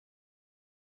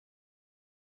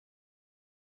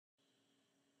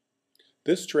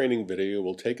This training video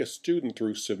will take a student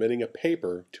through submitting a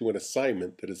paper to an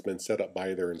assignment that has been set up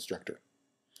by their instructor.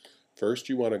 First,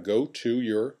 you want to go to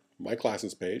your My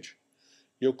Classes page.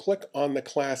 You'll click on the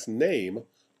class name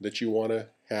that you want to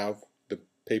have the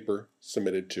paper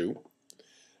submitted to.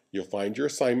 You'll find your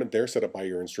assignment there set up by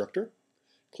your instructor.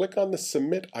 Click on the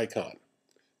Submit icon.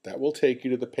 That will take you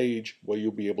to the page where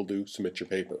you'll be able to submit your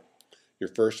paper. Your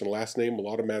first and last name will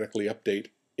automatically update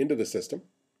into the system.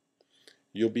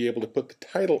 You'll be able to put the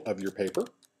title of your paper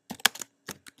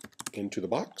into the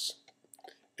box,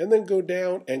 and then go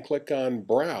down and click on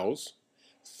Browse,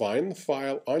 find the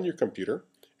file on your computer,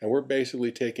 and we're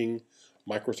basically taking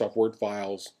Microsoft Word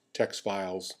files, text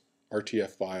files,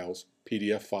 RTF files,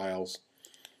 PDF files,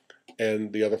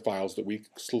 and the other files that we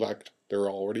select. They're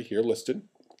already here listed.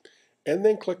 And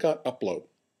then click on Upload.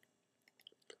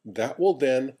 That will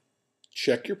then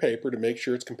check your paper to make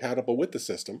sure it's compatible with the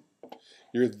system.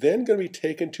 You're then going to be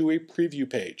taken to a preview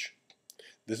page.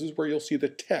 This is where you'll see the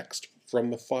text from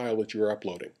the file that you're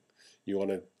uploading. You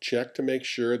want to check to make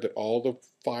sure that all the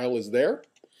file is there.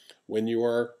 When you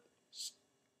are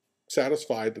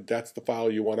satisfied that that's the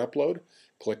file you want to upload,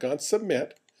 click on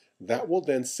Submit. That will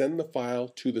then send the file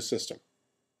to the system.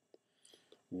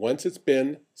 Once it's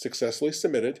been successfully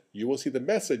submitted, you will see the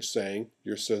message saying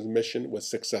your submission was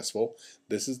successful.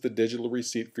 This is the digital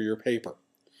receipt for your paper.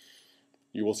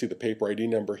 You will see the paper ID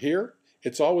number here.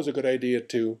 It's always a good idea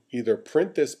to either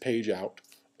print this page out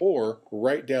or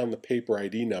write down the paper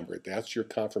ID number. That's your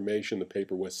confirmation the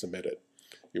paper was submitted.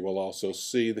 You will also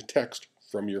see the text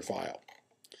from your file.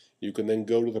 You can then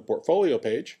go to the portfolio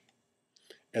page,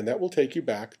 and that will take you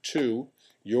back to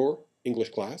your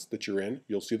English class that you're in.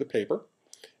 You'll see the paper,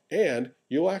 and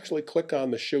you'll actually click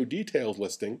on the Show Details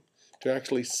listing to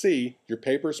actually see your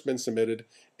paper's been submitted,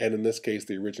 and in this case,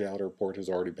 the originality report has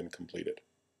already been completed.